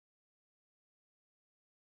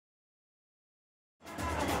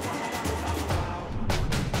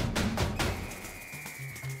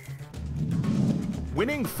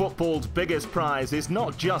Winning football's biggest prize is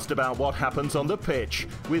not just about what happens on the pitch,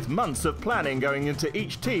 with months of planning going into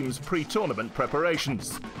each team's pre-tournament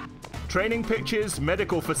preparations. Training pitches,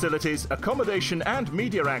 medical facilities, accommodation and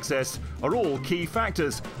media access are all key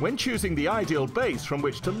factors when choosing the ideal base from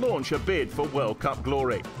which to launch a bid for World Cup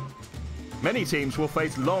glory. Many teams will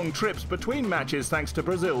face long trips between matches thanks to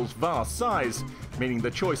Brazil's vast size, meaning the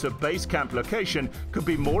choice of base camp location could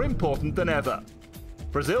be more important than ever.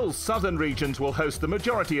 Brazil's southern regions will host the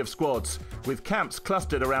majority of squads, with camps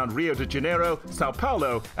clustered around Rio de Janeiro, Sao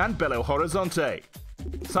Paulo and Belo Horizonte.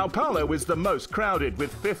 Sao Paulo is the most crowded,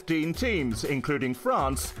 with 15 teams, including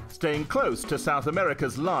France, staying close to South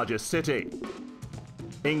America's largest city.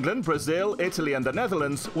 England, Brazil, Italy and the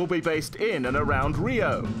Netherlands will be based in and around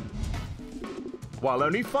Rio, while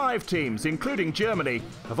only 5 teams, including Germany,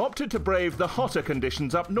 have opted to brave the hotter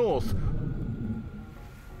conditions up north.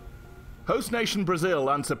 Host nation Brazil,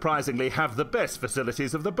 unsurprisingly, have the best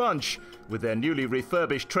facilities of the bunch, with their newly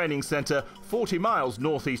refurbished training centre 40 miles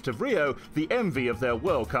northeast of Rio, the envy of their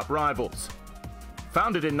World Cup rivals.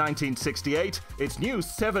 Founded in 1968, its new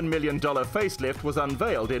 $7 million facelift was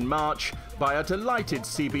unveiled in March by a delighted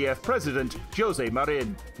CBF president, José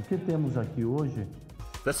Marin.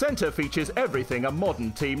 The centre features everything a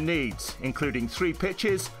modern team needs, including 3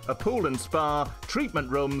 pitches, a pool and spa, treatment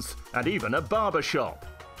rooms, and even a barber shop.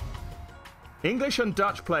 English and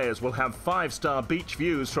Dutch players will have 5-star beach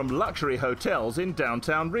views from luxury hotels in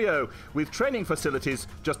downtown Rio, with training facilities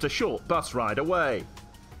just a short bus ride away.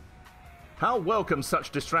 How welcome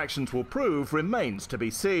such distractions will prove remains to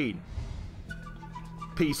be seen.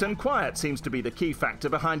 Peace and quiet seems to be the key factor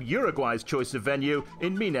behind Uruguay's choice of venue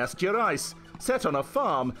in Minas Gerais, set on a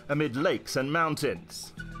farm amid lakes and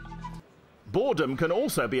mountains. Boredom can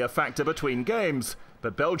also be a factor between games,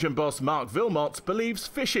 but Belgian boss Mark Wilmots believes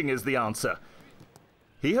fishing is the answer.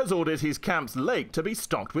 He has ordered his camp's lake to be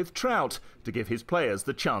stocked with trout to give his players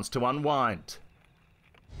the chance to unwind.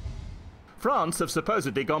 France have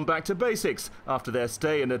supposedly gone back to basics after their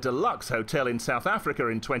stay in a deluxe hotel in South Africa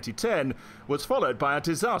in 2010 was followed by a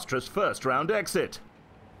disastrous first-round exit.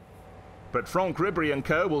 But Franck Ribéry and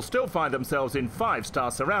co will still find themselves in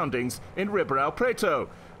 5-star surroundings in Ribeirão Preto,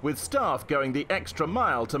 with staff going the extra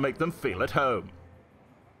mile to make them feel at home.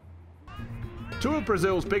 2 of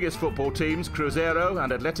Brazil's biggest football teams, Cruzeiro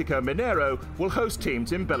and Atlético Mineiro, will host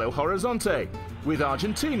teams in Belo Horizonte, with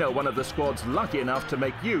Argentina one of the squads lucky enough to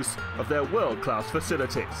make use of their world-class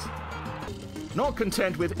facilities. Not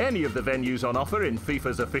content with any of the venues on offer in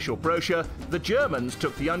FIFA's official brochure, the Germans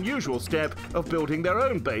took the unusual step of building their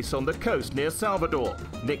own base on the coast near Salvador,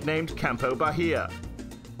 nicknamed Campo Bahia.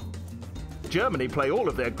 Germany play all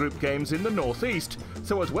of their group games in the northeast,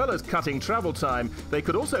 so as well as cutting travel time, they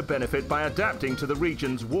could also benefit by adapting to the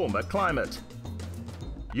region's warmer climate.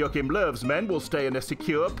 Joachim Löw's men will stay in a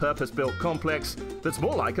secure, purpose-built complex that's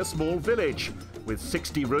more like a small village, with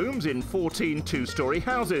 60 rooms in 14 2-story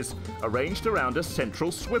houses, arranged around a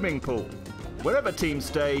central swimming pool. Wherever teams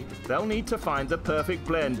stay, they'll need to find the perfect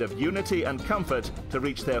blend of unity and comfort to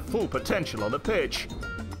reach their full potential on the pitch.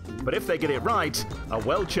 But if they get it right, a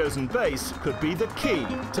well-chosen base could be the key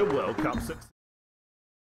to World Cup success.